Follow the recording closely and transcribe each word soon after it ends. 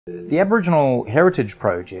The Aboriginal Heritage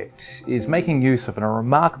Project is making use of a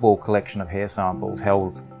remarkable collection of hair samples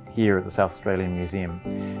held here at the South Australian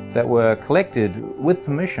Museum that were collected with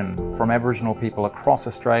permission from Aboriginal people across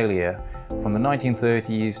Australia from the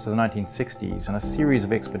 1930s to the 1960s in a series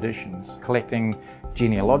of expeditions, collecting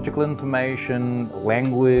genealogical information,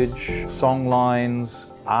 language,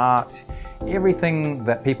 songlines, art. Everything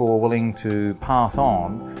that people were willing to pass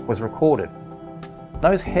on was recorded.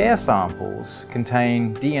 Those hair samples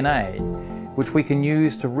contain DNA which we can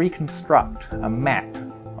use to reconstruct a map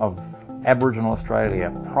of Aboriginal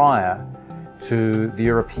Australia prior to the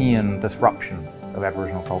European disruption of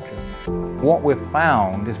Aboriginal culture. What we've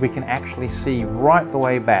found is we can actually see right the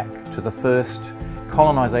way back to the first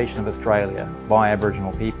colonisation of Australia by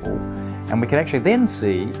Aboriginal people, and we can actually then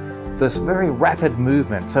see this very rapid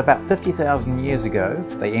movement. So about 50,000 years ago,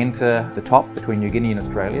 they enter the top between New Guinea and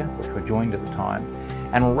Australia, which were joined at the time,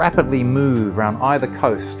 and rapidly move around either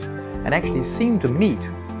coast and actually seem to meet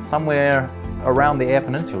somewhere around the Eyre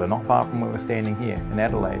Peninsula, not far from where we're standing here in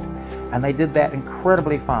Adelaide. And they did that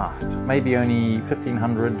incredibly fast, maybe only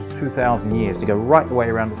 1,500, 2,000 years to go right the way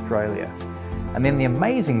around Australia. And then the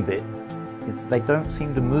amazing bit is that they don't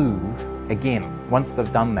seem to move again once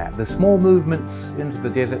they've done that. There's small movements into the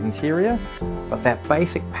desert interior, but that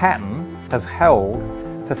basic pattern has held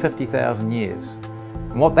for 50,000 years.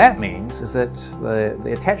 And what that means is that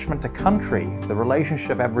the attachment to country, the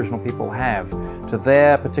relationship Aboriginal people have to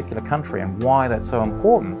their particular country and why that's so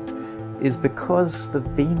important is because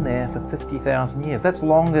they've been there for 50,000 years. That's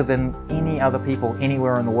longer than any other people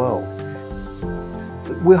anywhere in the world.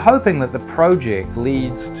 We're hoping that the project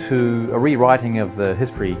leads to a rewriting of the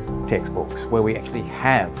history textbooks where we actually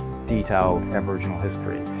have detailed Aboriginal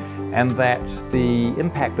history, and that the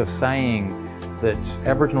impact of saying that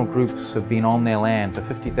Aboriginal groups have been on their land for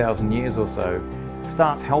 50,000 years or so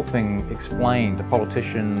starts helping explain to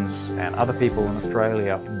politicians and other people in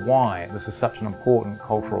Australia why this is such an important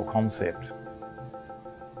cultural concept.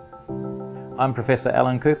 I'm Professor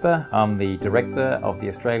Alan Cooper. I'm the Director of the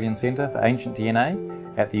Australian Centre for Ancient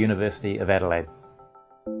DNA at the University of Adelaide.